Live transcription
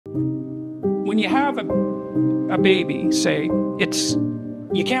when you have a baby, say,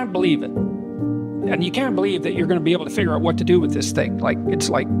 you can't believe it. And you can't believe that you're going to be able to figure out what to do with this thing.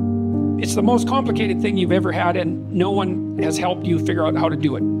 It's the most complicated thing you've ever had, and no one has helped you figure out how to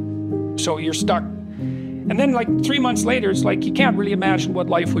do it. So you're stuck. And then 3 months later, it's you can't really imagine what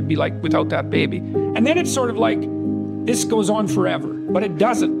life would be like without that baby. And then it's sort of this goes on forever, but it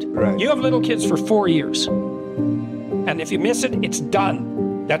doesn't. Right. You have little kids for 4 years. And if you miss it, it's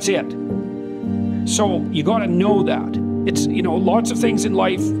done. That's it. So you got to know that. It's, lots of things in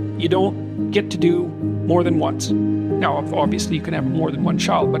life you don't get to do more than once. Now, obviously you can have more than one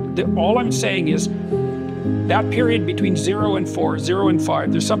child, but all I'm saying is that period between 0 and 4, 0 and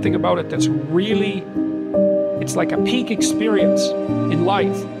 5, there's something about it that's really, it's like a peak experience in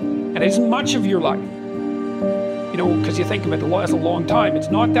life. And it isn't much of your life. Because you think of it as a long time. It's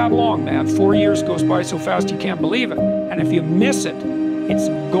not that long, man. 4 years goes by so fast you can't believe it. And if you miss it, it's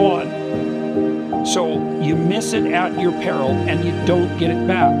gone. So you miss it at your peril and you don't get it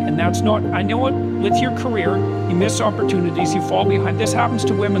back. And that's not, I know it, with your career, you miss opportunities, you fall behind. This happens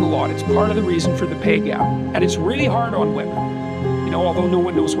to women a lot. It's part of the reason for the pay gap. And it's really hard on women, although no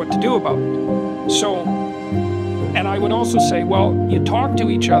one knows what to do about it. So, and I would also say, well, you talk to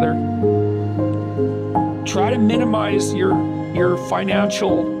each other. Try to minimize your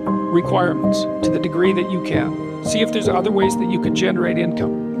financial requirements to the degree that you can. See if there's other ways that you could generate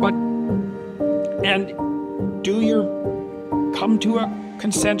income. And come to a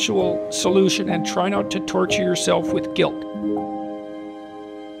consensual solution and try not to torture yourself with guilt.